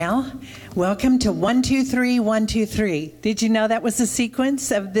Well, welcome to 1, 2, 3, 1, 2, 3. Did you know that was the sequence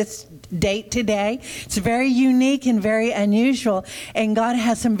of this date today? It's very unique and very unusual, and God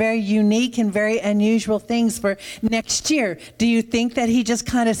has some very unique and very unusual things for next year. Do you think that He just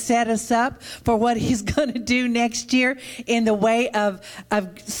kind of set us up for what He's going to do next year in the way of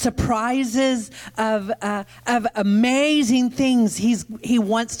surprises, of amazing things He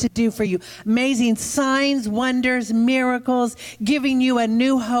wants to do for you? Amazing signs, wonders, miracles, giving you a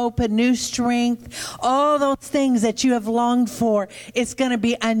new hope, a new strength, all those things that you have longed for. It's going to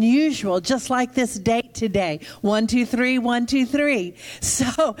be unusual, just like this date today. 1, 2, 3, 1, 2, 3.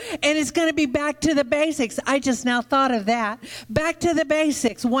 So, and it's going to be back to the basics. I just now thought of that. Back to the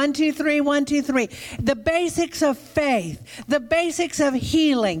basics. 1, 2, 3, 1, 2, 3. The basics of faith, the basics of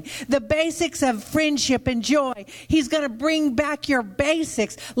healing, the basics of friendship and joy. He's going to bring back your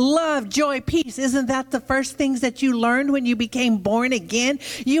basics. Love, joy, peace. Isn't that the first things that you learned when you became born again?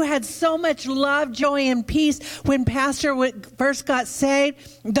 You had so much love, joy, and peace when Pastor first got saved.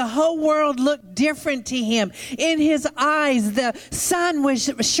 The whole world looked different to him. In his eyes, the sun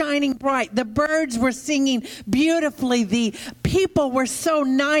was shining bright. The birds were singing beautifully. The people were so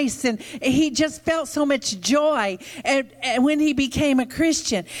nice, and he just felt so much joy and when he became a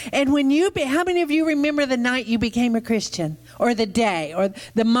Christian. And how many of you remember the night you became a Christian, or the day, or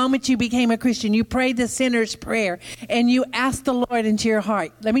the moment you became a Christian? You prayed the sinner's prayer and you asked the Lord into your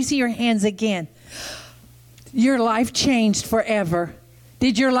heart. Let me see your hands again. Your life changed forever.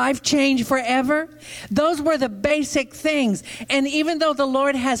 Did your life change forever? Those were the basic things. And even though the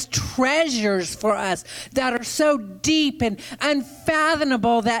Lord has treasures for us that are so deep and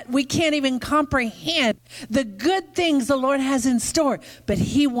unfathomable that we can't even comprehend the good things the Lord has in store, but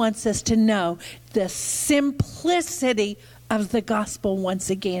He wants us to know the simplicity of the gospel once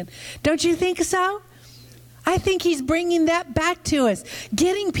again. Don't you think so? I think He's bringing that back to us.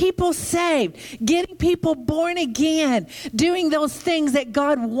 Getting people saved, getting people born again, doing those things that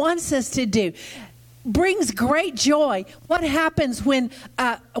God wants us to do brings great joy. What happens when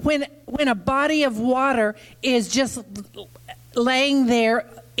a body of water is just laying there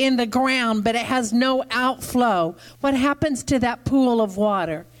in the ground, but it has no outflow? What happens to that pool of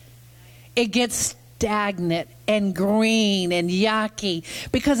water? It gets stagnant and green and yucky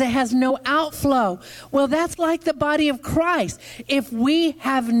because it has no outflow. Well, that's like the body of Christ. If we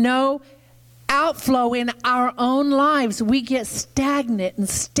have no outflow in our own lives, we get stagnant and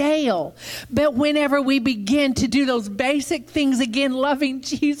stale. But whenever we begin to do those basic things again, loving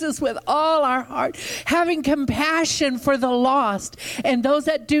Jesus with all our heart, having compassion for the lost and those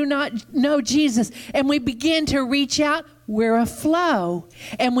that do not know Jesus, and we begin to reach out, we're aflow,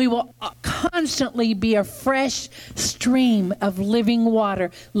 and we will constantly be a fresh stream of living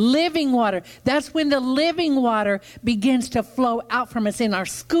water. Living water. That's when the living water begins to flow out from us in our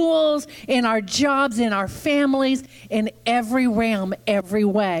schools, in our jobs, in our families, in every realm, every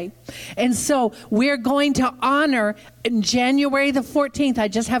way. And so we're going to honor January the 14th. I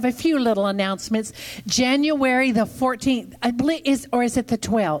just have a few little announcements. January the 14th, I believe, is it the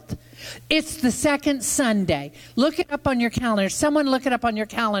 12th? It's the second Sunday. Look it up on your calendar. Someone look it up on your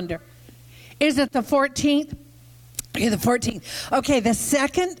calendar. Is it the 14th? Okay, the 14th. Okay, the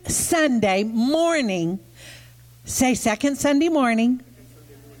second Sunday morning. Say second Sunday morning.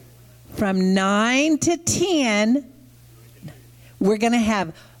 From 9 to 10, we're going to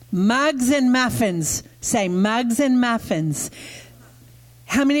have mugs and muffins. Say mugs and muffins.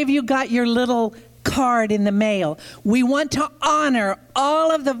 How many of you got your little card in the mail? We want to honor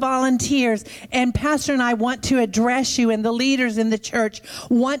all of the volunteers, and Pastor and I want to address you, and the leaders in the church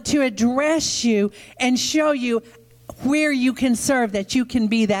want to address you and show you where you can serve, that you can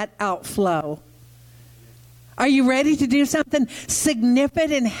be that outflow. Are you ready to do something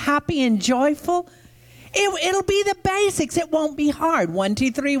significant and happy and joyful? It'll be the basics. It won't be hard. 1,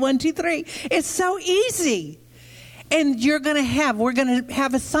 2, 3, 1, 2, 3. It's so easy. And we're going to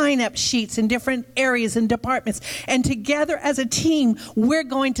have a sign-up sheets in different areas and departments. And together as a team, we're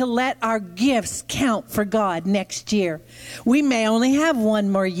going to let our gifts count for God next year. We may only have one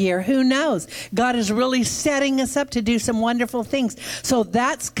more year. Who knows? God is really setting us up to do some wonderful things. So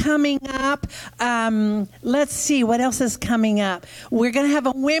that's coming up. Let's see, what else is coming up? We're going to have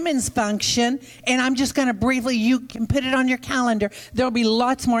a women's function. And I'm just going to briefly, you can put it on your calendar. There'll be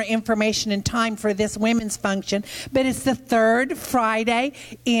lots more information and time for this women's function. But it's the third Friday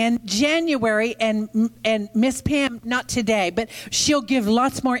in January, and Miss Pam, not today, but she'll give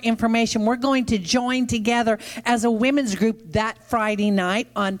lots more information. We're going to join together as a women's group that Friday night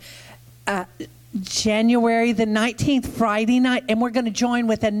on January the 19th, Friday night, and we're going to join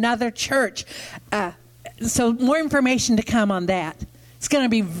with another church. So more information to come on that. It's going to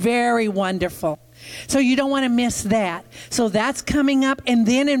be very wonderful. So you don't want to miss that. So that's coming up. And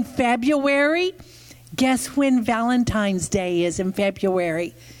then in February, guess when Valentine's Day is in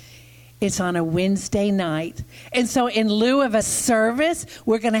February? It's on a Wednesday night. And so in lieu of a service,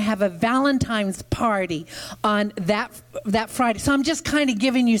 we're going to have a Valentine's party on that Friday. So I'm just kind of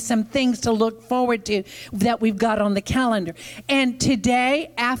giving you some things to look forward to that we've got on the calendar. And today,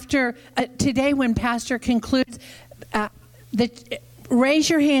 today when Pastor concludes, raise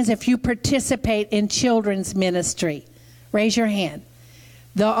your hands if you participate in children's ministry. Raise your hand.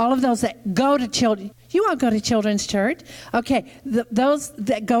 All of those that go to children. You all go to children's church. Okay, those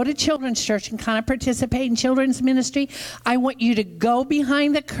that go to children's church and kind of participate in children's ministry, I want you to go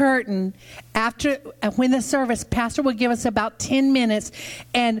behind the curtain when the service, Pastor will give us about 10 minutes,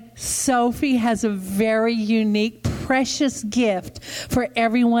 and Sophie has a very unique, precious gift for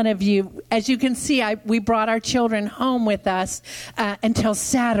every one of you. As you can see, we brought our children home with us until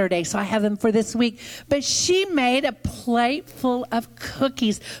Saturday, so I have them for this week. But she made a plate full of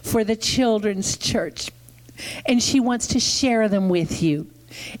cookies for the children's church, and she wants to share them with you.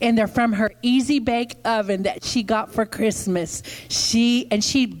 And they're from her Easy Bake oven that she got for Christmas. She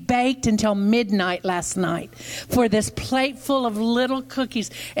baked until midnight last night for this plate full of little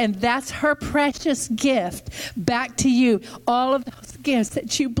cookies. And that's her precious gift back to you. All of those gifts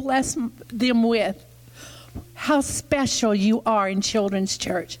that you bless them with. How special you are in children's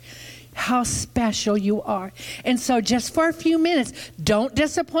church. How special you are. And so just for a few minutes, don't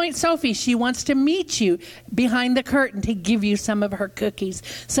disappoint Sophie. She wants to meet you behind the curtain to give you some of her cookies.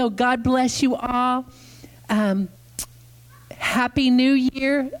 So God bless you all. Happy New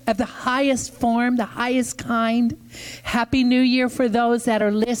Year of the highest form, the highest kind. Happy New Year for those that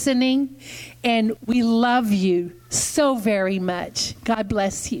are listening. And we love you so very much. God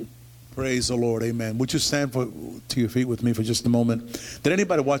bless you. Praise the Lord. Amen. Would you stand to your feet with me for just a moment? Did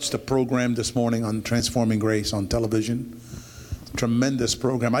anybody watch the program this morning on Transforming Grace on television? Tremendous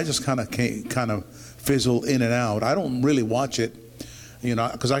program. I just kind of fizzle in and out. I don't really watch it,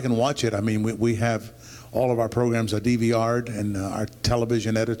 because I can watch it. I mean, we have all of our programs are DVR'd, and our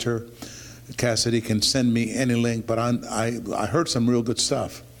television editor, Cassidy, can send me any link. But I heard some real good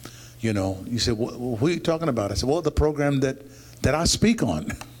stuff. You said, what are you talking about? I said, well, the program that I speak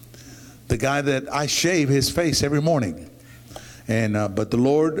on. The guy that I shave his face every morning. And but the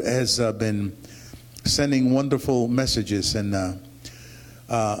Lord has been sending wonderful messages. And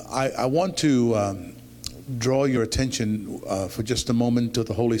I want to draw your attention for just a moment to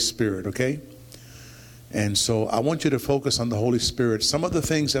the Holy Spirit, okay? And so I want you to focus on the Holy Spirit. Some of the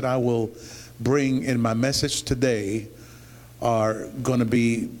things that I will bring in my message today are going to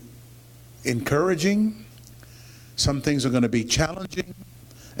be encouraging. Some things are going to be challenging.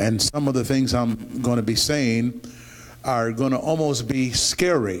 And some of the things I'm going to be saying are going to almost be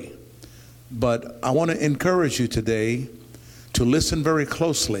scary. But I want to encourage you today to listen very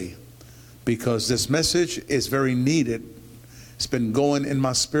closely, because this message is very needed. It's been going in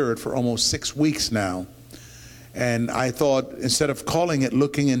my spirit for almost 6 weeks now. And I thought, instead of calling it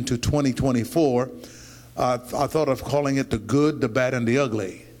Looking into 2024, I thought of calling it The Good, the Bad, and the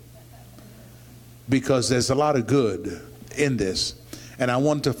Ugly. Because there's a lot of good in this. And I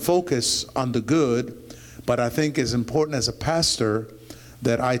want to focus on the good, but I think it's important as a pastor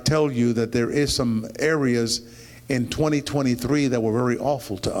that I tell you that there is some areas in 2023 that were very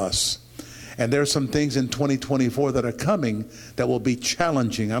awful to us. And there are some things in 2024 that are coming that will be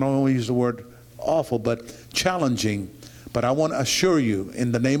challenging. I don't want to use the word awful, but challenging. But I want to assure you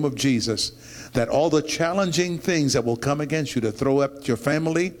in the name of Jesus that all the challenging things that will come against you to throw at your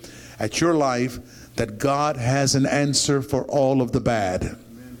family, at your life, that God has an answer for all of the bad.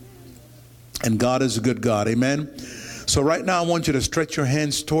 Amen. And God is a good God. Amen. So right now I want you to stretch your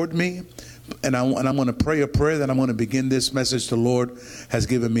hands toward me, and I'm going to pray a prayer. Then I'm going to begin this message the Lord has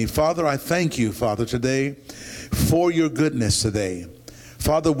given me. Father, I thank you, Father, today for your goodness today.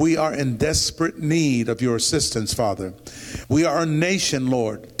 Father, we are in desperate need of your assistance, Father. We are a nation,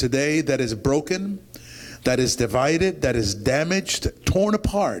 Lord, today that is broken, that is divided, that is damaged, torn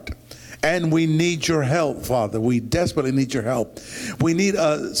apart. And we need your help, Father. We desperately need your help. We need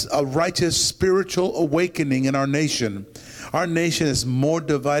a righteous spiritual awakening in our nation. Our nation is more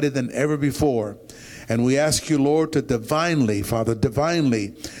divided than ever before. And we ask you, Lord, to divinely, Father,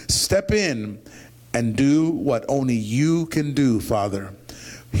 divinely step in and do what only you can do, Father.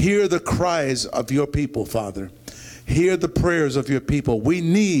 Hear the cries of your people, Father. Hear the prayers of your people. We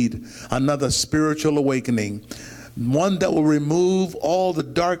need another spiritual awakening. One that will remove all the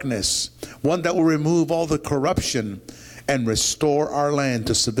darkness, one that will remove all the corruption, and restore our land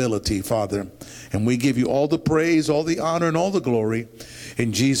to stability, Father. And we give you all the praise, all the honor, and all the glory.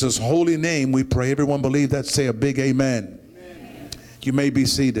 In Jesus' holy name we pray. Everyone believe that? Say a big amen. Amen. You may be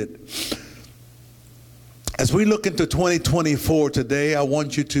seated. As we look into 2024 today, I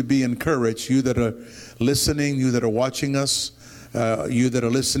want you to be encouraged. You that are listening, you that are watching us, you that are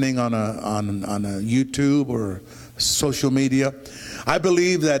listening on a YouTube or social media. I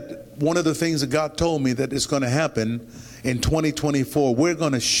believe that one of the things that God told me that is going to happen in 2024, we're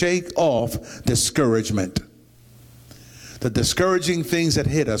going to shake off discouragement. The discouraging things that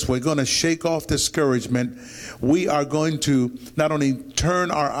hit us, we're going to shake off discouragement. We are going to not only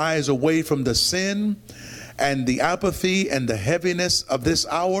turn our eyes away from the sin and the apathy and the heaviness of this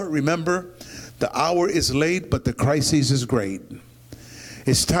hour. Remember, the hour is late, but the crisis is great.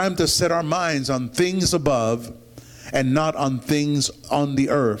 It's time to set our minds on things above and not on things on the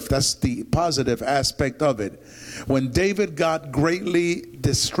earth. That's the positive aspect of it. When David got greatly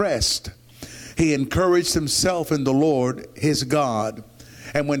distressed, he encouraged himself in the Lord, his God.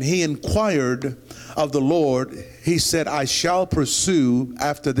 And when he inquired of the Lord, he said, I shall pursue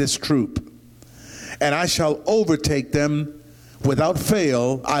after this troop, and I shall overtake them without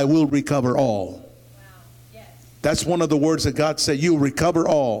fail. I will recover all. Wow. Yes. That's one of the words that God said, you'll recover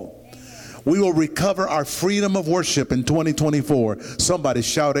all. Amen. We will recover our freedom of worship in 2024. Somebody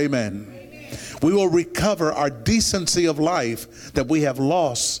shout amen. Amen. We will recover our decency of life that we have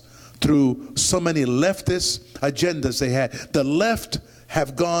lost through so many leftist agendas they had. The left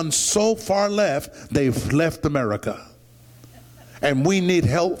have gone so far left, they've left America. And we need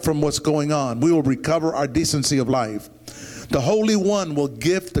help from what's going on. We will recover our decency of life. The Holy One will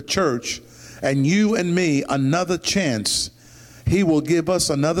give the church and you and me another chance. He will give us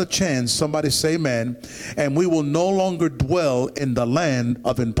another chance. Somebody say amen. And we will no longer dwell in the land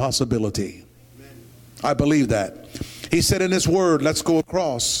of impossibility. Amen. I believe that. He said in his word, let's go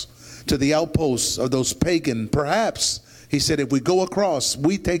across to the outposts of those pagan. Perhaps, he said, if we go across,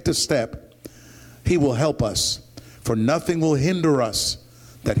 we take the step, he will help us. For nothing will hinder us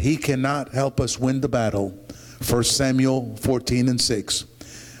that he cannot help us win the battle. 1 Samuel 14:6.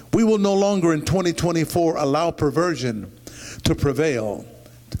 We will no longer in 2024 allow perversion to prevail,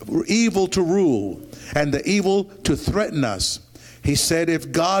 evil to rule, and the evil to threaten us. He said,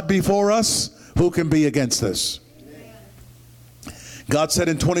 if God be for us, who can be against us? God said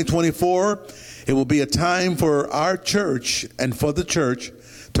in 2024, it will be a time for our church and for the church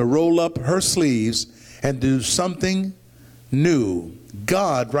to roll up her sleeves and do something new.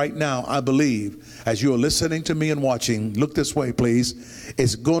 God right now, I believe, as you are listening to me and watching, look this way please,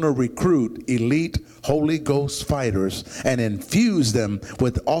 is going to recruit elite Holy Ghost fighters and infuse them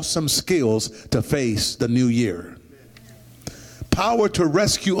with awesome skills to face the new year. Power to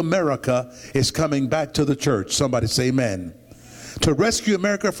rescue America is coming back to the church. Somebody say amen. To rescue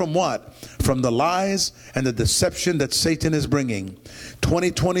America from what? From the lies and the deception that Satan is bringing.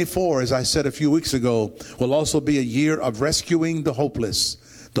 2024, as I said a few weeks ago, will also be a year of rescuing the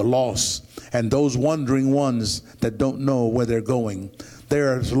hopeless, the lost, and those wandering ones that don't know where they're going.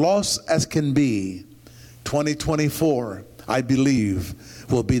 They're as lost as can be. 2024, I believe,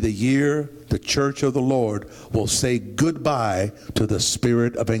 will be the year the church of the Lord will say goodbye to the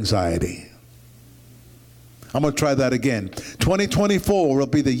spirit of anxiety. I'm going to try that again. 2024 will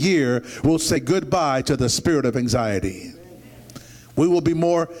be the year we'll say goodbye to the spirit of anxiety. We will be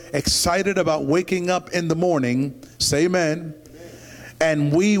more excited about waking up in the morning. Say amen.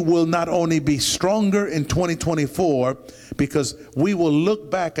 And we will not only be stronger in 2024, because we will look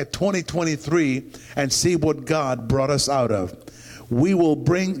back at 2023 and see what God brought us out of.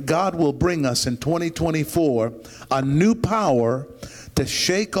 God will bring us in 2024 a new power to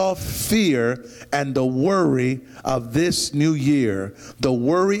shake off fear and the worry of this new year. The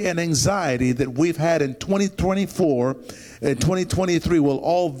worry and anxiety that we've had in 2024 and 2023 will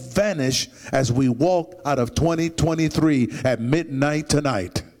all vanish as we walk out of 2023 at midnight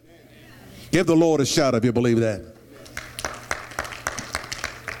tonight. Give the Lord a shout if you believe that.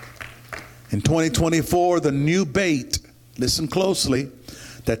 In 2024, the new bait, listen closely,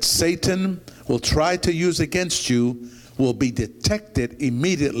 that Satan will try to use against you will be detected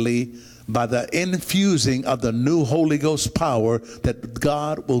immediately by the infusing of the new Holy Ghost power that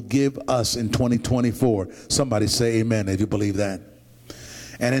God will give us in 2024. Somebody say amen if you believe that.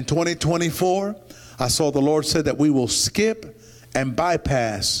 And in 2024, I saw the Lord said that we will skip and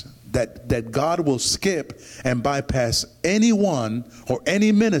bypass, that God will skip and bypass anyone or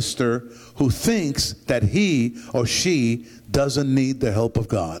any minister who thinks that he or she doesn't need the help of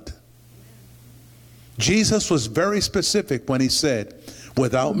God. Jesus was very specific when he said,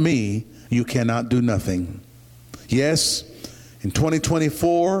 without me, you cannot do nothing. Yes, in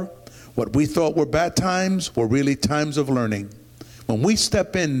 2024, what we thought were bad times were really times of learning. When we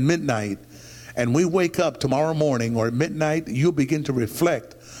step in midnight and we wake up tomorrow morning or at midnight, you'll begin to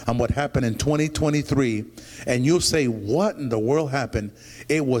reflect on what happened in 2023, and you'll say, what in the world happened?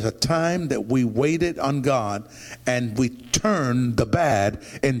 It was a time that we waited on God and we turned the bad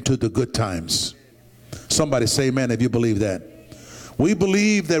into the good times. Somebody say amen if you believe that. We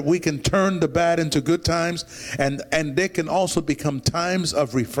believe that we can turn the bad into good times, and they can also become times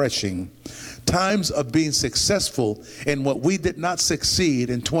of refreshing, times of being successful in what we did not succeed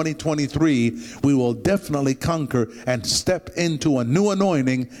in 2023. We will definitely conquer and step into a new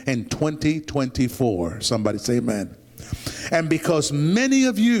anointing in 2024. Somebody say amen. And because many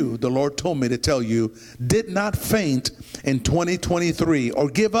of you, the Lord told me to tell you, did not faint in 2023 or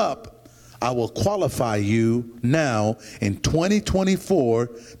give up, I will qualify you now in 2024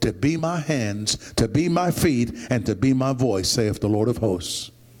 to be my hands, to be my feet, and to be my voice, saith the Lord of hosts.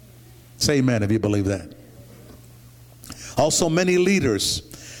 Say amen if you believe that. Also, many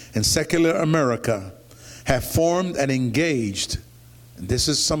leaders in secular America have formed and engaged, and this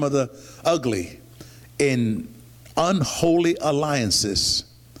is some of the ugly, in unholy alliances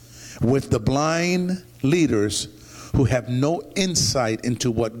with the blind leaders who have no insight into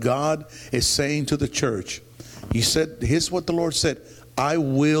what God is saying to the church. He said, here's what the Lord said, I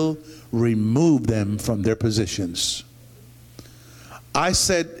will remove them from their positions. I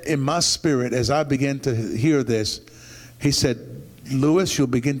said in my spirit as I began to hear this, he said, Lewis, you'll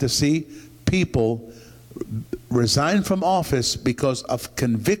begin to see people resign from office because of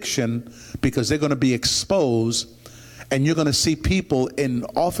conviction, because they're going to be exposed. And you're going to see people in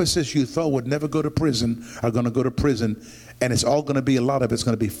offices you thought would never go to prison are going to go to prison. And it's all going to be, a lot of it's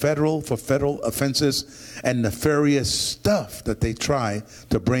going to be federal for federal offenses and nefarious stuff that they try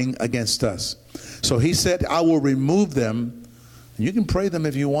to bring against us. So he said, I will remove them. You can pray them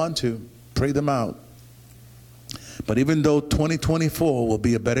if you want to. Pray them out. But even though 2024 will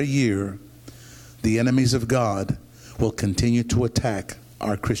be a better year, the enemies of God will continue to attack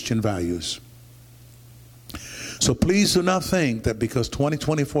our Christian values. So please do not think that because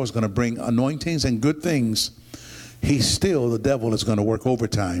 2024 is going to bring anointings and good things, the devil is going to work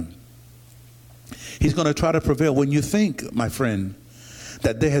overtime. He's going to try to prevail. When you think, my friend,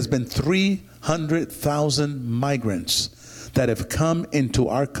 that there has been 300,000 migrants that have come into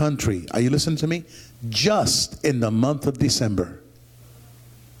our country, are you listening to me? Just in the month of December.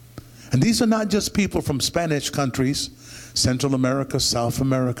 And these are not just people from Spanish countries, Central America, South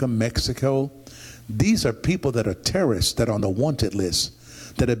America, Mexico. These are people that are terrorists, that are on the wanted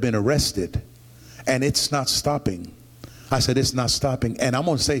list, that have been arrested. And it's not stopping. I said it's not stopping. And I'm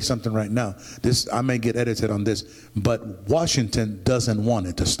going to say something right now. I may get edited on this, but Washington doesn't want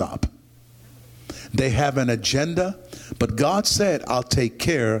it to stop. They have an agenda, but God said, I'll take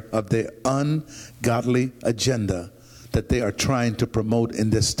care of the ungodly agenda that they are trying to promote in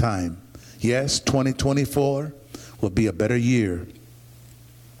this time. Yes, 2024 will be a better year.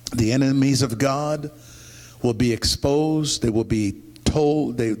 The enemies of God will be exposed. They will be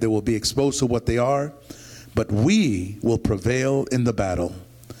told, they will be exposed to what they are. But we will prevail in the battle.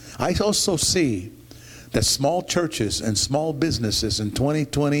 I also see that small churches and small businesses in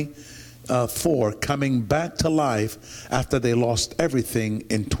 2024 coming back to life after they lost everything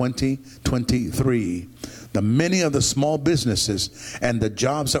in 2023. Many of the small businesses and the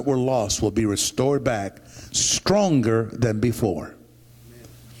jobs that were lost will be restored back stronger than before.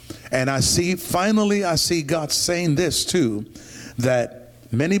 And I see God saying this too, that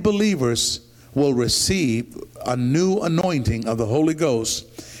many believers will receive a new anointing of the Holy Ghost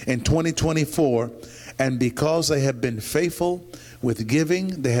in 2024. And because they have been faithful with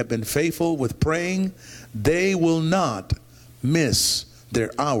giving, they have been faithful with praying, they will not miss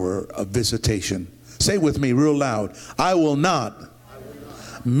their hour of visitation. Say with me real loud, I will not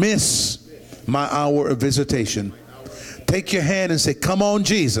miss my hour of visitation. Take your hand and say, come on,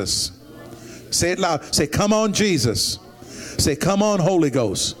 Jesus. Say it loud. Say, come on, Jesus. Say, come on, Holy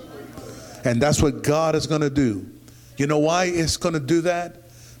Ghost. And that's what God is going to do. You know why it's going to do that?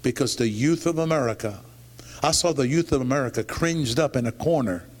 Because the youth of America, I saw the youth of America cringed up in a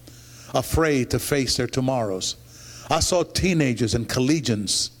corner, afraid to face their tomorrows. I saw teenagers and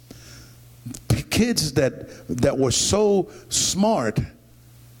collegians, kids that were so smart,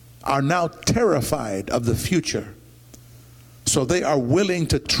 are now terrified of the future. So they are willing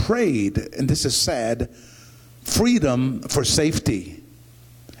to trade, and this is sad, freedom for safety.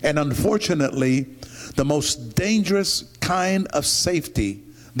 And unfortunately, the most dangerous kind of safety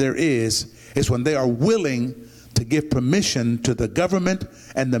there is when they are willing to give permission to the government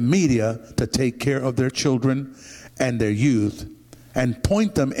and the media to take care of their children and their youth and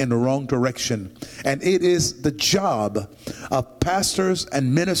point them in the wrong direction. And it is the job of pastors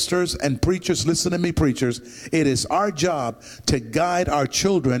and ministers and preachers, listen to me, preachers, it is our job to guide our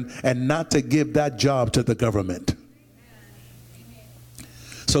children and not to give that job to the government.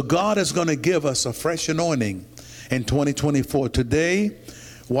 So God is going to give us a fresh anointing in 2024. Today,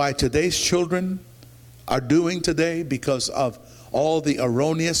 why today's children are doing today, because of all the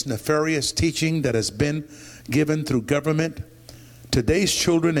erroneous, nefarious teaching that has been given through government. Today's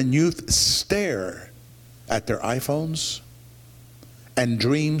children and youth stare at their iPhones and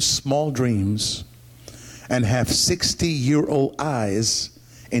dream small dreams and have 60-year-old eyes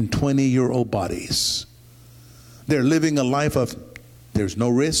in 20-year-old bodies. They're living a life of there's no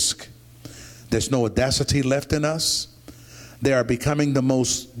risk, there's no audacity left in us. They are becoming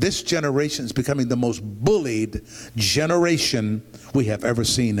this generation is becoming the most bullied generation we have ever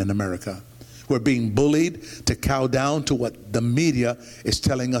seen in America. We're being bullied to cow down to what the media is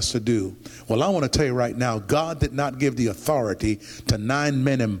telling us to do. Well, I want to tell you right now, God did not give the authority to 9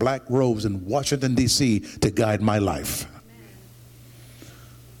 men in black robes in Washington, D.C. to guide my life.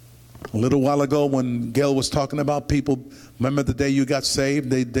 A little while ago when Gail was talking about people, remember the day you got saved,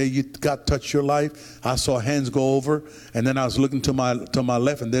 the day you got touched your life, I saw hands go over, and then I was looking to my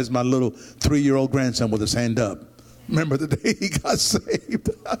left, and there's my little 3-year-old grandson with his hand up. Remember the day he got saved?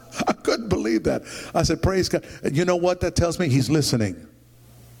 I couldn't believe that. I said, praise God. And you know what that tells me? He's listening.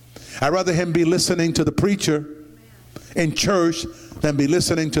 I'd rather him be listening to the preacher in church than be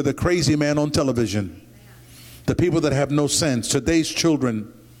listening to the crazy man on television. The people that have no sense. Today's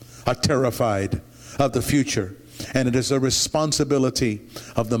children are terrified of the future. And it is a responsibility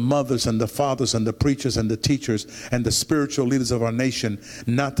of the mothers and the fathers and the preachers and the teachers and the spiritual leaders of our nation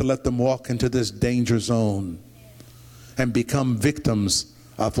not to let them walk into this danger zone and become victims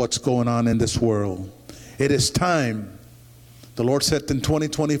of what's going on in this world. It is time, the Lord said in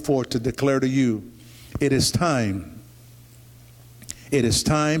 2024, to declare to you, it is time. It is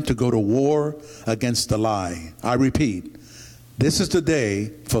time to go to war against the lie. I repeat, this is the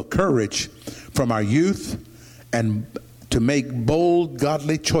day for courage from our youth and to make bold,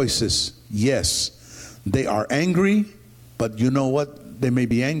 godly choices. Yes, they are angry, but you know what? They may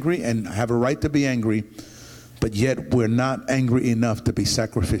be angry and have a right to be angry, but yet we're not angry enough to be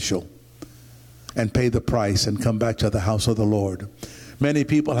sacrificial and pay the price and come back to the house of the Lord. Many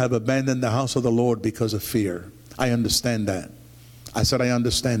people have abandoned the house of the Lord because of fear. I understand that. I said, I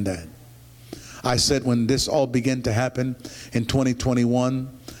understand that. I said when this all began to happen in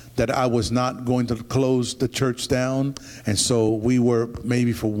 2021 that I was not going to close the church down. And so we were,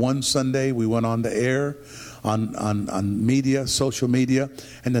 maybe for one Sunday, we went on the air on media, social media.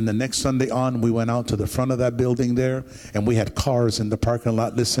 And then the next Sunday on, we went out to the front of that building there. And we had cars in the parking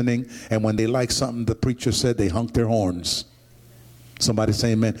lot listening. And when they liked something the preacher said, they honked their horns. Somebody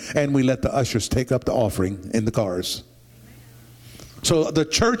say amen. And we let the ushers take up the offering in the cars. So the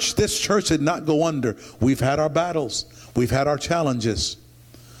church, this church did not go under. We've had our battles. We've had our challenges.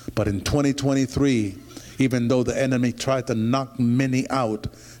 But in 2023, even though the enemy tried to knock many out,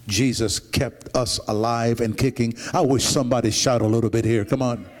 Jesus kept us alive and kicking. I wish somebody shout a little bit here. Come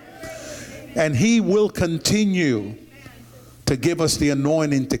on. And he will continue to give us the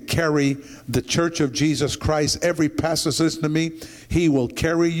anointing to carry the church of Jesus Christ. Every pastor, listen to me, he will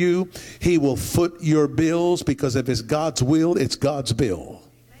carry you. He will foot your bills, because if it's God's will, it's God's bill.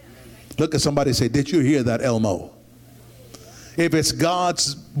 Look at somebody and say, did you hear that, Elmo? If it's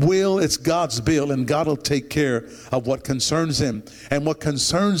God's will, it's God's bill, and God will take care of what concerns him. And what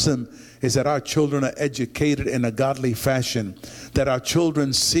concerns him is that our children are educated in a godly fashion, that our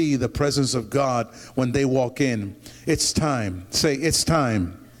children see the presence of God when they walk in. It's time. Say, it's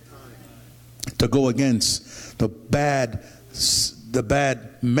time to go against the bad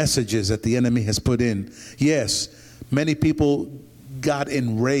messages that the enemy has put in. Yes, many people got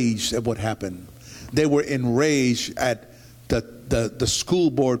enraged at what happened. They were enraged at the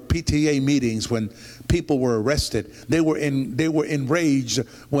school board PTA meetings when people were arrested. They were enraged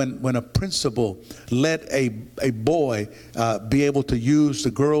when a principal let a boy be able to use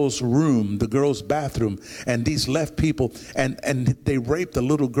the girls' room, the girls' bathroom, and these left people and they raped a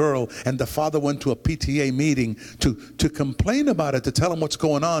little girl, and the father went to a PTA meeting to complain about it, to tell him what's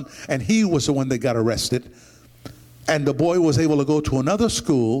going on, and he was the one that got arrested. And the boy was able to go to another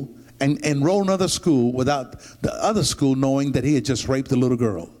school and enroll in another school without the other school knowing that he had just raped a little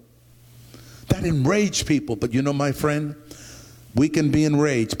girl. That enraged people. But you know, my friend, we can be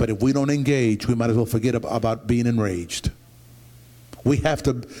enraged, but if we don't engage, we might as well forget about being enraged. We have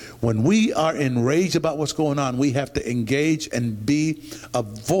to, when we are enraged about what's going on, we have to engage and be a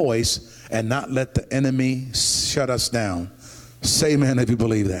voice and not let the enemy shut us down. Say amen if you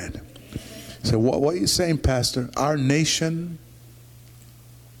believe that. So what are you saying, Pastor? Our nation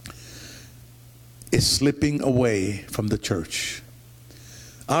is slipping away from the church.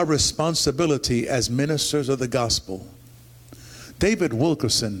 Our responsibility as ministers of the gospel. David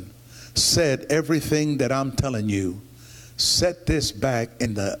Wilkerson said everything that I'm telling you. Set this back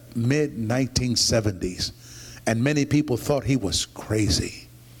in the mid-1970s, and many people thought he was crazy.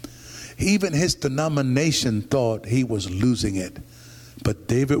 Even his denomination thought he was losing it, but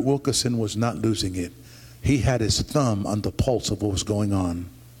David Wilkerson was not losing it. He had his thumb on the pulse of what was going on.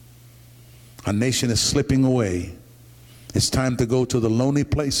 Our nation is slipping away. It's time to go to the lonely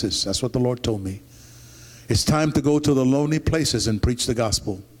places. That's what the Lord told me. It's time to go to the lonely places and preach the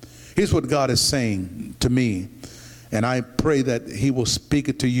gospel. Here's what God is saying to me. And I pray that he will speak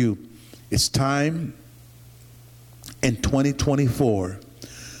it to you. It's time in 2024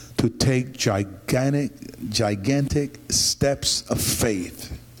 to take gigantic steps of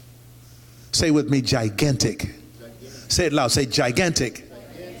faith. Say with me, gigantic. Say it loud. Say gigantic.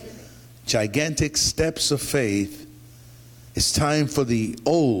 Gigantic steps of faith. It's time for the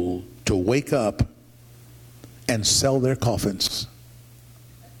old to wake up and sell their coffins.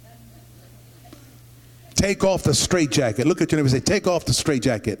 Take off the straitjacket. Look at your neighbor and say, take off the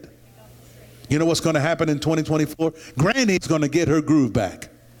straitjacket. You know what's going to happen in 2024? Granny's going to get her groove back.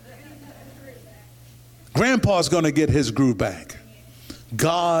 Grandpa's going to get his groove back.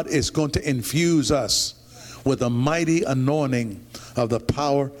 God is going to infuse us with a mighty anointing of the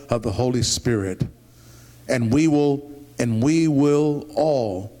power of the Holy Spirit. And we will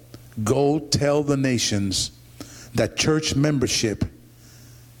all go tell the nations that church membership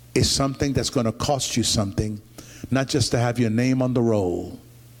is something that's going to cost you something, not just to have your name on the roll,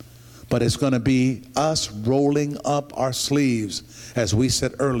 but it's going to be us rolling up our sleeves, as we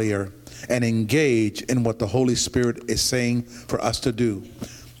said earlier, and engage in what the Holy Spirit is saying for us to do.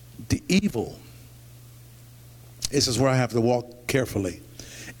 The evil, this is where I have to walk carefully,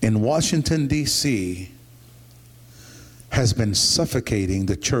 in Washington, D.C., has been suffocating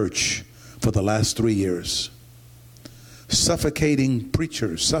the church for the last 3 years. Suffocating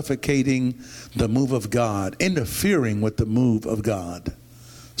preachers, suffocating the move of God, interfering with the move of God,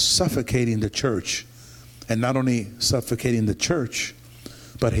 suffocating the church. And not only suffocating the church,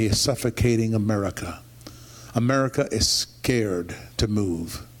 but he is suffocating America. America is scared to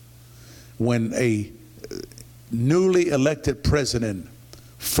move. When a newly elected president,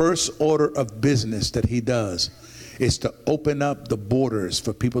 first order of business that he does is to open up the borders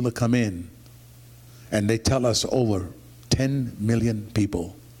for people to come in. And they tell us over 10 million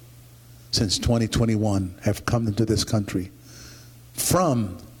people since 2021 have come into this country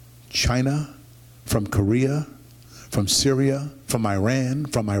from China, from Korea, from Syria, from Iran,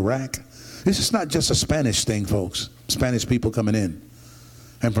 from Iraq. This is not just a Spanish thing, folks. Spanish people coming in.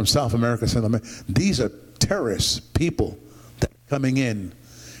 And from South America, Central America. These are terrorist people that are coming in.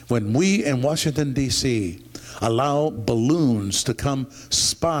 When we in Washington, D.C. allow balloons to come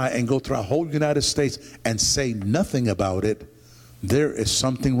spy and go through our whole United States and say nothing about it, there is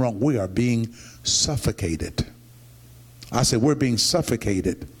something wrong. We are being suffocated. I said we're being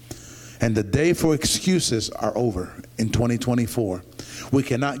suffocated. And the day for excuses are over in 2024. We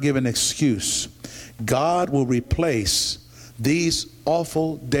cannot give an excuse. God will replace these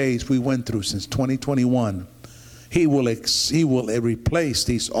awful days we went through since 2021. He will replace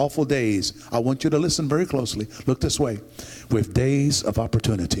these awful days. I want you to listen very closely. Look this way. With days of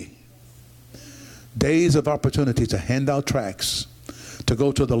opportunity. Days of opportunity to hand out tracts, to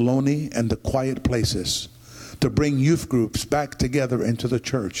go to the lonely and the quiet places, to bring youth groups back together into the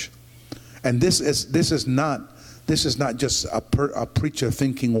church. And this is not just a preacher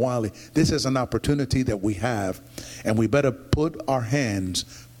thinking wildly. This is an opportunity that we have, and we better put our hands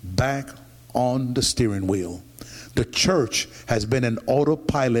back on the steering wheel. The church has been an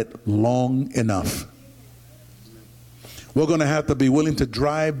autopilot long enough. We're going to have to be willing to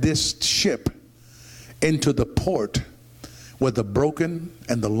drive this ship into the port where the broken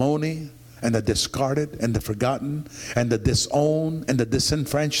and the lonely and the discarded and the forgotten and the disowned and the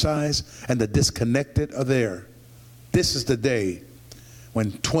disenfranchised and the disconnected are there. This is the day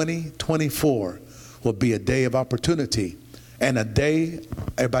when 2024 will be a day of opportunity and a day,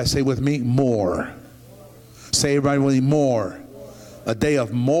 everybody say with me, more. Say everybody with me, more. A day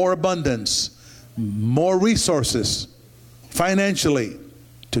of more abundance, more resources financially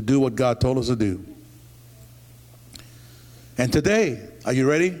to do what God told us to do. And today, are you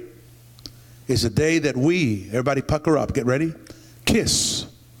ready? Is a day that we, everybody pucker up, get ready, Kiss.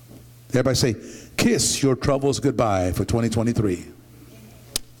 Everybody say, kiss your troubles goodbye for 2023.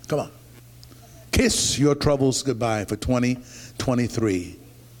 Come on. Kiss your troubles goodbye for 2023.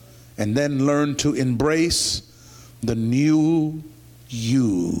 And then learn to embrace the new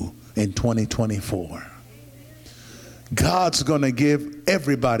you in 2024. God's going to give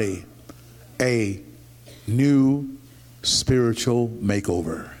everybody a new spiritual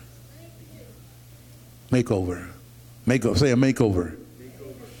makeover. Makeover. Makeover. Say a makeover.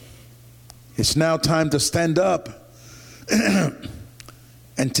 It's now time to stand up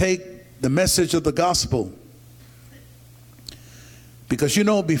and take the message of the gospel. Because you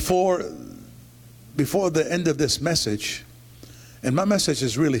know, before the end of this message, and my message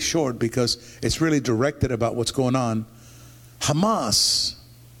is really short because it's really directed about what's going on. Hamas,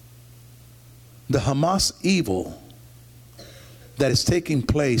 the Hamas evil that is taking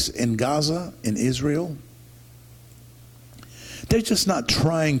place in Gaza, in Israel, they're just not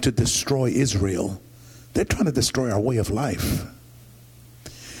trying to destroy Israel. They're trying to destroy our way of life.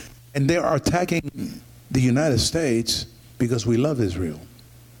 And they are attacking the United States because we love Israel.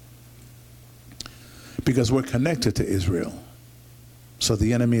 Because we're connected to Israel. So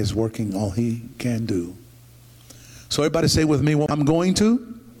the enemy is working all he can do. So everybody say with me, well, I'm going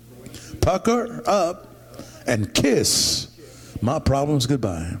to pucker up and kiss my problems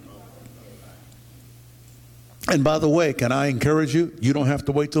goodbye. And by the way, can I encourage you? You don't have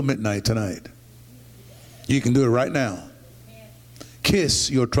to wait till midnight tonight. You can do it right now. Kiss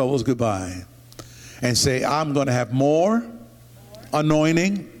your troubles goodbye and say, I'm going to have more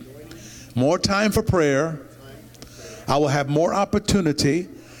anointing, more time for prayer. I will have more opportunity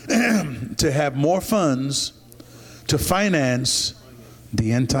to have more funds to finance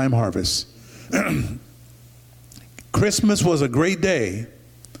the end time harvest. Christmas was a great day,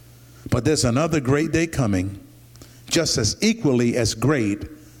 but there's another great day coming, just as equally as great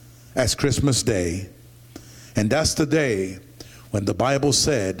as Christmas Day. And that's the day when the Bible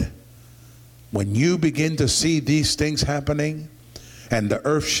said, when you begin to see these things happening and the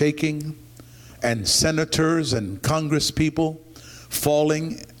earth shaking and senators and Congress people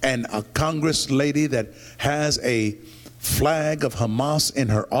falling and a Congress lady that has a flag of Hamas in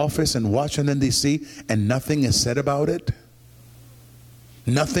her office in Washington, D.C., and nothing is said about it.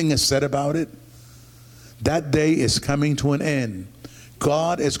 Nothing is said about it. That day is coming to an end.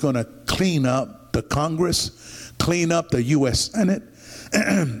 God is going to clean up the Congress, clean up the U.S. Senate,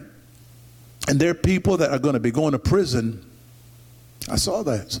 and there are people that are going to be going to prison. I saw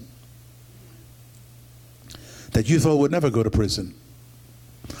that you thought would never go to prison.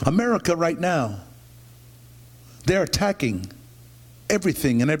 America right now, they're attacking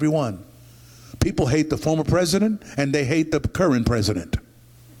everything and everyone. People hate the former president and they hate the current president.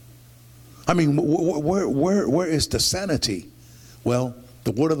 I mean, where is the sanity? Well,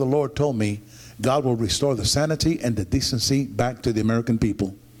 the word of the Lord told me God will restore the sanity and the decency back to the American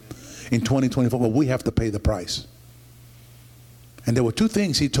people in 2024. But we have to pay the price. And there were two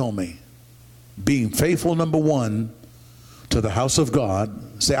things he told me. Being faithful, number one, to the house of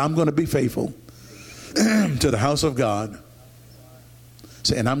God. Say, I'm going to be faithful to the house of God.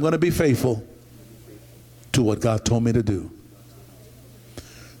 Say, and I'm going to be faithful to what God told me to do.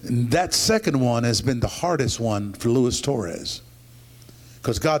 And that second one has been the hardest one for Luis Torres.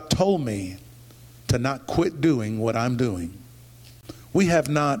 Because God told me to not quit doing what I'm doing. We have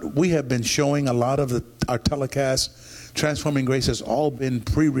been showing a lot of our telecasts. Transforming Grace has all been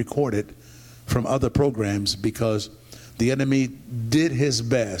pre-recorded from other programs because the enemy did his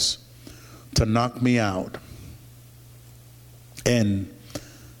best to knock me out. And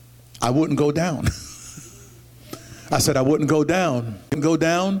I wouldn't go down. I said I wouldn't go down. I wouldn't go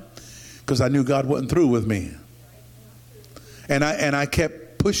down because I knew God wasn't through with me. And I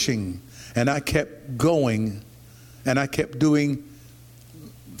kept pushing and I kept going and I kept doing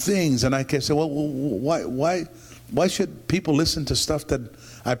things and I kept saying, well, why should people listen to stuff that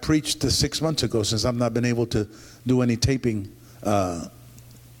I preached 6 months ago, since I've not been able to do any taping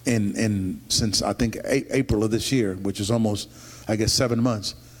since I think April of this year, which is almost, I guess, 7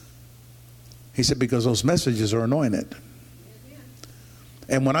 months. He said, because those messages are anointed.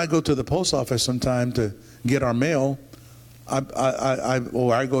 And when I go to the post office sometime to get our mail,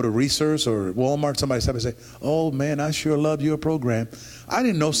 or I go to Research or Walmart, somebody say, oh man, I sure love your program. I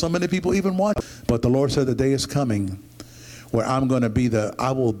didn't know so many people even watch. But the Lord said the day is coming where I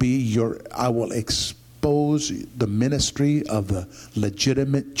will expose the ministry of the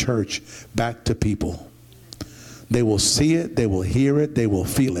legitimate church back to people. They will see it, they will hear it, they will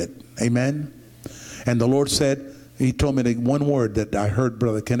feel it. Amen. And the Lord said, he told me one word that I heard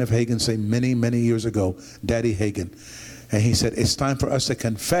Brother Kenneth Hagin say many, many years ago, Daddy Hagin. And he said, it's time for us to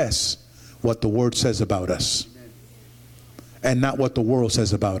confess what the word says about us and not what the world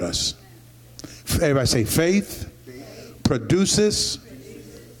says about us. Everybody say, faith produces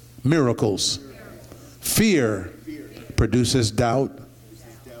miracles. Fear produces doubt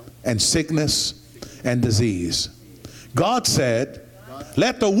and sickness and disease. God said,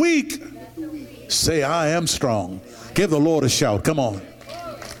 let the weak say, I am strong. Give the Lord a shout. Come on.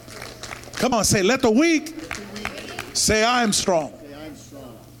 Come on, say, let the weak say, I am strong.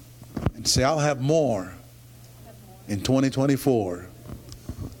 And say, I'll have more in 2024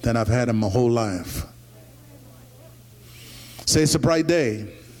 than I've had in my whole life. Say, it's a bright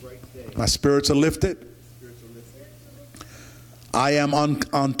day. My spirits are lifted. I am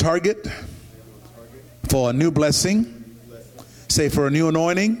on target for a new blessing. Say, for a new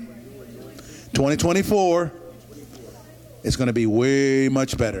anointing. 2024 is going to be way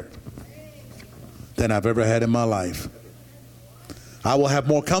much better than I've ever had in my life. I will have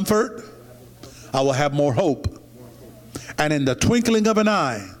more comfort. I will have more hope. And in the twinkling of an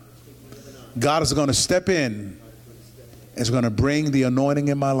eye, God is going to step in. Is going to bring the anointing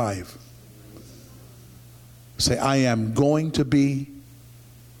in my life. Say, I am going to be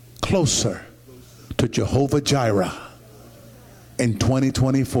closer to Jehovah Jireh in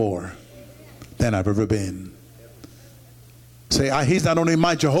 2024 than I've ever been. Say, he's not only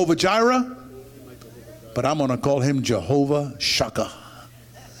my Jehovah Jireh, but I'm going to call him Jehovah Shaka.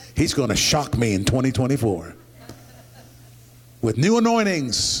 He's going to shock me in 2024 with new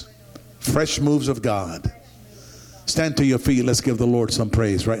anointings, fresh moves of God. Stand to your feet. Let's give the Lord some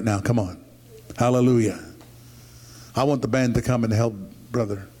praise right now. Come on. Hallelujah. I want the band to come and help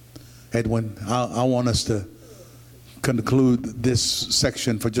Brother Edwin. I want us to conclude this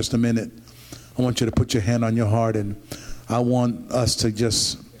section for just a minute. I want you to put your hand on your heart, and I want us to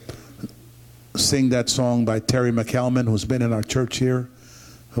just sing that song by Terry McCalman, who's been in our church here,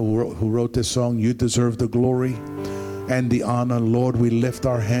 who wrote this song, You Deserve the Glory and the Honor. Lord, we lift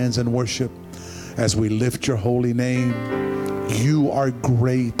our hands in worship as we lift your holy name. You are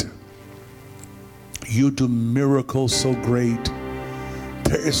great. You do miracles so great.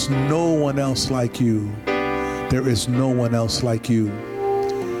 There is no one else like you. There is no one else like you.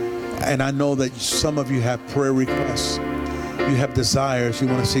 And I know that some of you have prayer requests. You have desires. You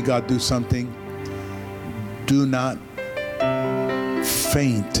want to see God do something. Do not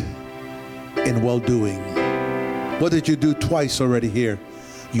faint in well-doing. What did you do twice already here?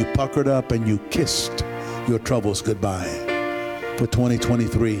 You puckered up and you kissed your troubles goodbye for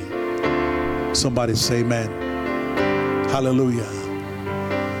 2023. Somebody say amen. Hallelujah.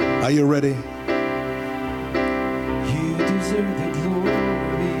 Are you ready? You deserve the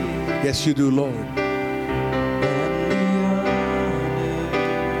glory. Yes, you do, Lord. And the honor.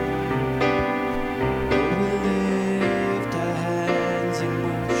 We lift our hands in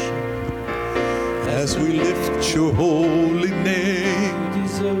worship. As we lift your holy name. You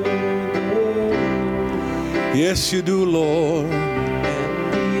deserve the glory. Yes, you do, Lord.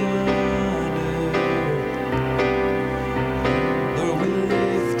 And the honor. Lord, we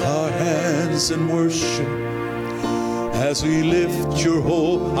lift Our hands in worship. As we lift your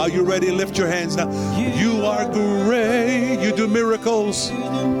whole. Are you ready? Lift your hands now. You are great. You do miracles. You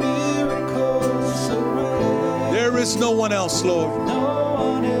do miracles so great. There is no one else, Lord. No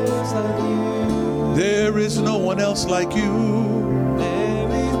one else like you. There is no one else like you. There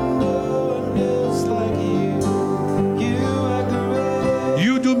is no one else like you. You are great.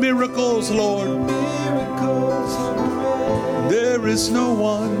 You do miracles, Lord. Miracles so great. There is no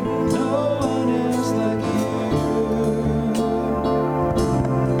one. No one else like you.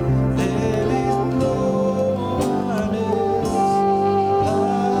 There is no one else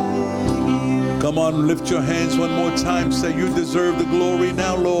like you. Come on, lift your hands one more time. Say, you deserve the glory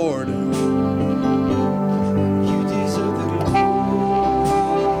now, Lord. You deserve the glory.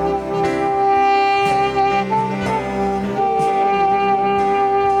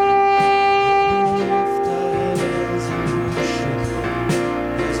 Lift our hands in worship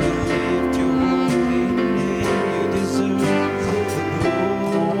as we lift your holy name. You deserve the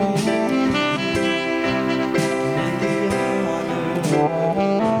glory and the honor.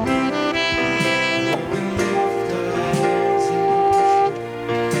 We lift our hands in worship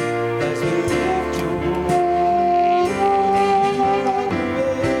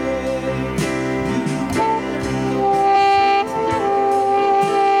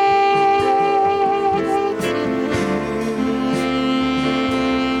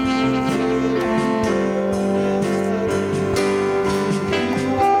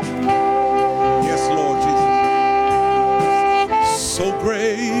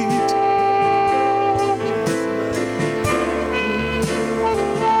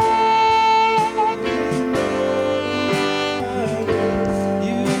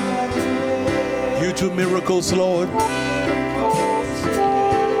miracles, Lord.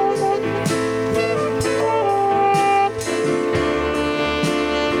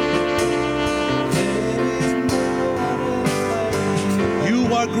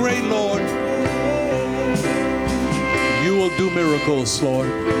 You are great, Lord. You will do miracles, Lord.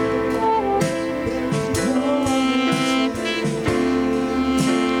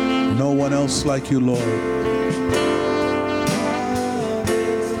 No one else like you, Lord.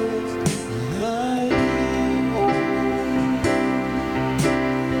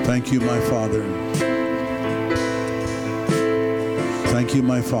 Thank you, my Father. Thank you,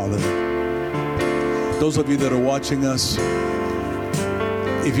 my Father. Those of you that are watching us,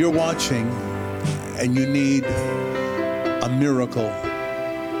 if you're watching and you need a miracle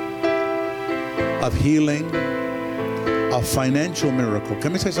of healing, a financial miracle.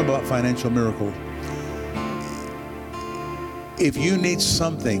 Can we say something about financial miracle? If you need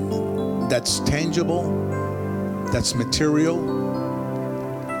something that's tangible, that's material,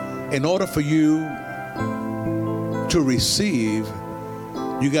 in order for you to receive,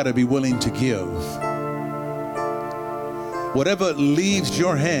 you got to be willing to give. Whatever leaves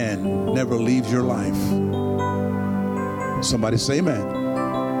your hand never leaves your life. Somebody say amen.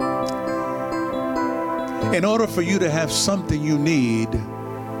 In order for you to have something you need,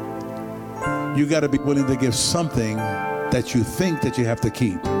 you got to be willing to give something that you think that you have to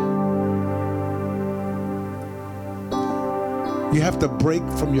keep. You have to break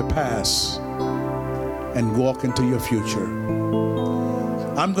from your past and walk into your future.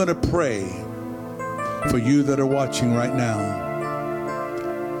 I'm going to pray for you that are watching right now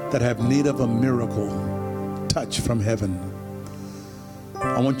that have need of a miracle touch from heaven.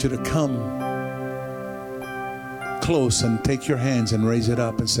 I want you to come close and take your hands and raise it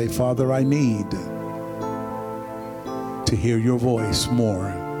up and say, Father, I need to hear your voice more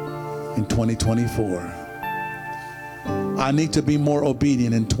in 2024. I need to be more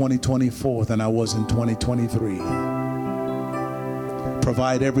obedient in 2024 than I was in 2023.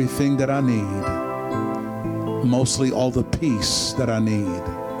 Provide everything that I need. Mostly all the peace that I need.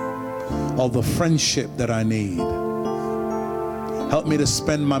 All the friendship that I need. Help me to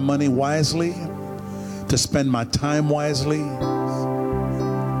spend my money wisely. To spend my time wisely.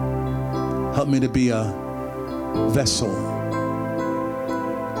 Help me to be a vessel.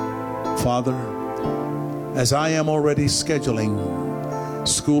 Father, as I am already scheduling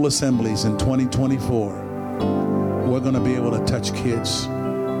school assemblies in 2024, we're going to be able to touch kids.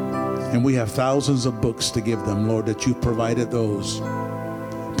 And we have thousands of books to give them, Lord, that you provided those.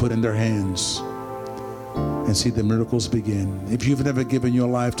 Put in their hands and see the miracles begin. If you've never given your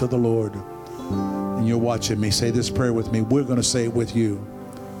life to the Lord and you're watching me, say this prayer with me. We're going to say it with you.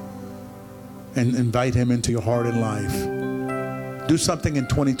 And invite him into your heart and life. Do something in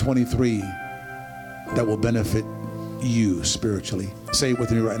 2023 that will benefit you spiritually. Say it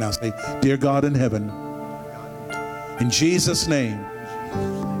with me right now. Say, dear God in heaven, in Jesus' name,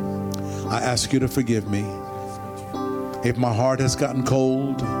 I ask you to forgive me. If my heart has gotten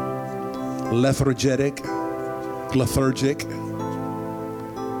cold, lethargic,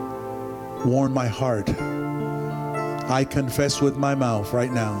 warm my heart. I confess with my mouth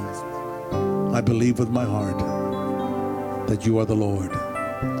right now. I believe with my heart that you are the Lord.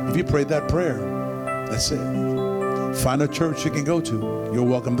 If you prayed that prayer, that's it. Find a church you can go to. You're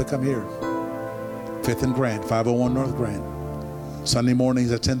welcome to come here. 5th and Grant, 501 North Grant. Sunday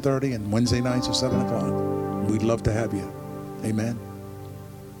mornings at 10:30 and Wednesday nights at 7 o'clock. We'd love to have you. Amen.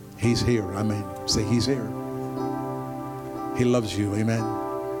 He's here. Amen. Say he's here. He loves you. Amen.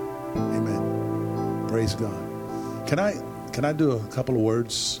 Amen. Praise God. Can I do a couple of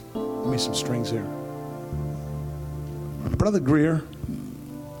words? Give me some strings here. Brother Greer,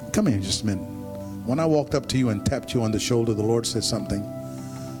 come here just a minute. When I walked up to you and tapped you on the shoulder, the Lord said something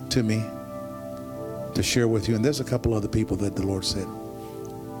to me to share with you. And there's a couple other people that the Lord said.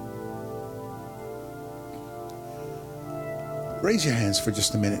 Raise your hands for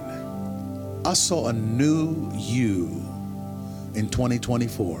just a minute. I saw a new you in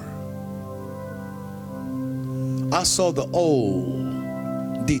 2024. I saw the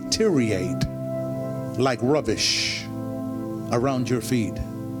old deteriorate like rubbish around your feet.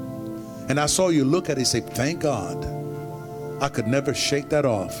 And I saw you look at it and say, thank God. I could never shake that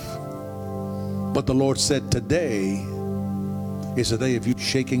off. But the Lord said, today is the day of you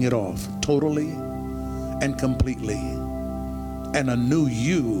shaking it off totally and completely. And a new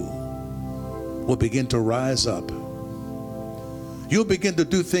you will begin to rise up. You'll begin to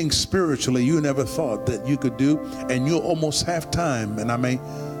do things spiritually you never thought that you could do. And you'll almost have time. And I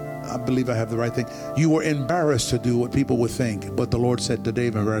believe I have the right thing. You were embarrassed to do what people would think. But the Lord said, the day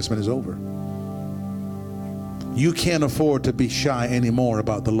of embarrassment is over. You can't afford to be shy anymore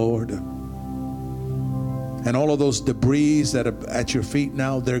about the Lord. And all of those debris that are at your feet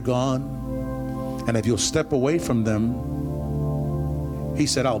now, they're gone. And if you'll step away from them, he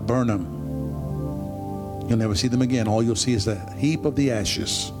said, I'll burn them. You'll never see them again. All you'll see is the heap of the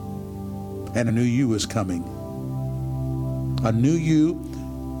ashes. And a new you is coming. A new you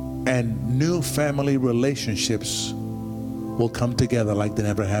and new family relationships will come together like they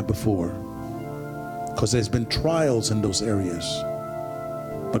never have before. Because there's been trials in those areas.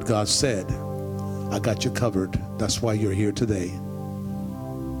 But God said, I got you covered. That's why you're here today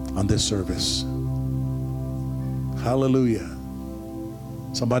on this service. Hallelujah.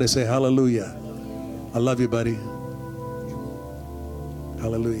 Somebody say hallelujah. I love you, buddy.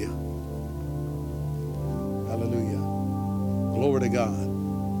 Hallelujah. Hallelujah. Glory to God.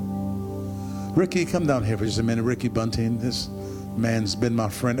 Ricky, come down here for just a minute. Ricky Bunting. This man's been my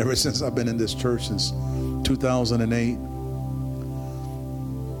friend ever since I've been in this church, since 2008.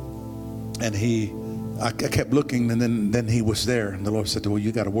 And I kept looking, and then he was there. And the Lord said, well,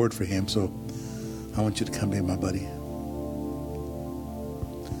 you got a word for him, so I want you to come here, my buddy.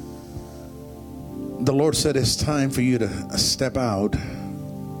 The Lord said it's time for you to step out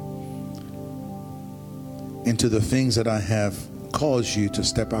into the things that I have caused you to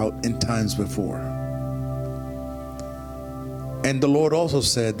step out in times before. And the Lord also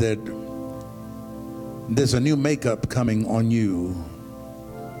said that there's a new makeup coming on you.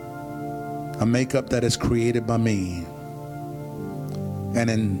 A makeup that is created by me. And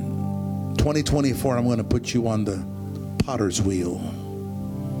in 2024, I'm going to put you on the potter's wheel.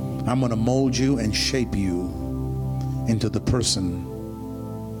 I'm going to mold you and shape you into the person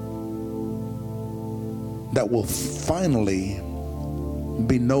that will finally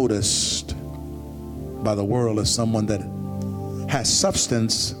be noticed by the world as someone that has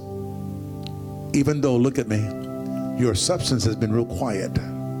substance, even though, look at me, your substance has been real quiet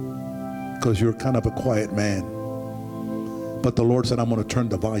because you're kind of a quiet man. But the Lord said, I'm going to turn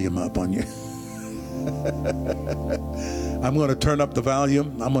the volume up on you. I'm going to turn up the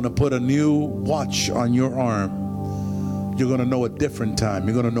volume. I'm going to put a new watch on your arm. You're going to know a different time.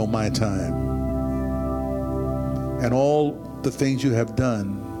 You're going to know my time. And all the things you have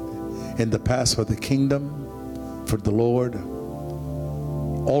done in the past for the kingdom, for the Lord,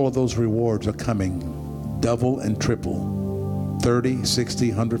 all of those rewards are coming double and triple, 30,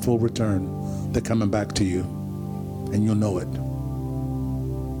 60, 100-fold return. They're coming back to you, and you'll know it.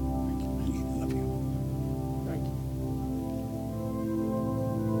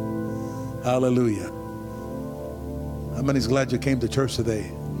 Hallelujah. How many's glad you came to church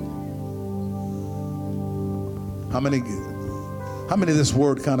today? How many this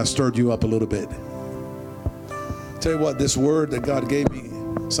word kind of stirred you up a little bit? Tell you what, this word that God gave me,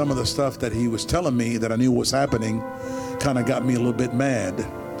 some of the stuff that he was telling me that I knew was happening kind of got me a little bit mad.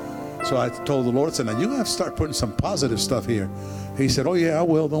 So I told the Lord, I said, now you have to start putting some positive stuff here. He said, oh yeah, I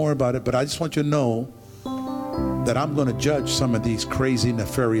will, don't worry about it. But I just want you to know that I'm going to judge some of these crazy,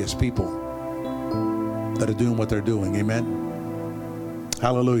 nefarious people that are doing what they're doing. Amen.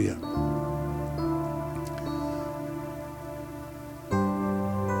 Hallelujah.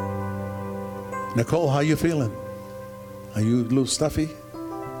 Nicole, how you feeling? Are you a little stuffy?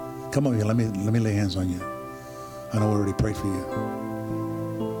 Come on here, let me lay hands on you. I know I already prayed for you.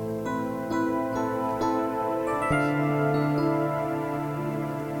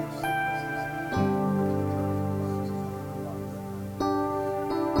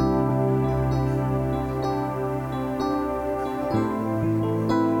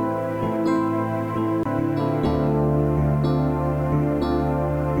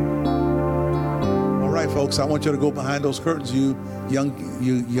 I want you to go behind those curtains, you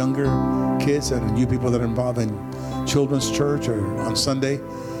younger kids and you people that are involved in children's church or on Sunday.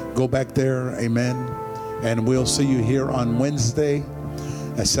 Go back there, amen. And we'll see you here on Wednesday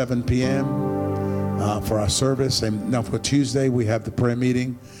at 7 p.m. For our service. And now for Tuesday, we have the prayer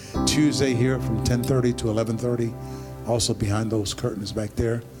meeting. Tuesday here from 10:30 to 11:30. Also behind those curtains back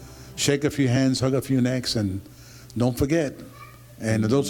there. Shake a few hands, hug a few necks, and don't forget. And those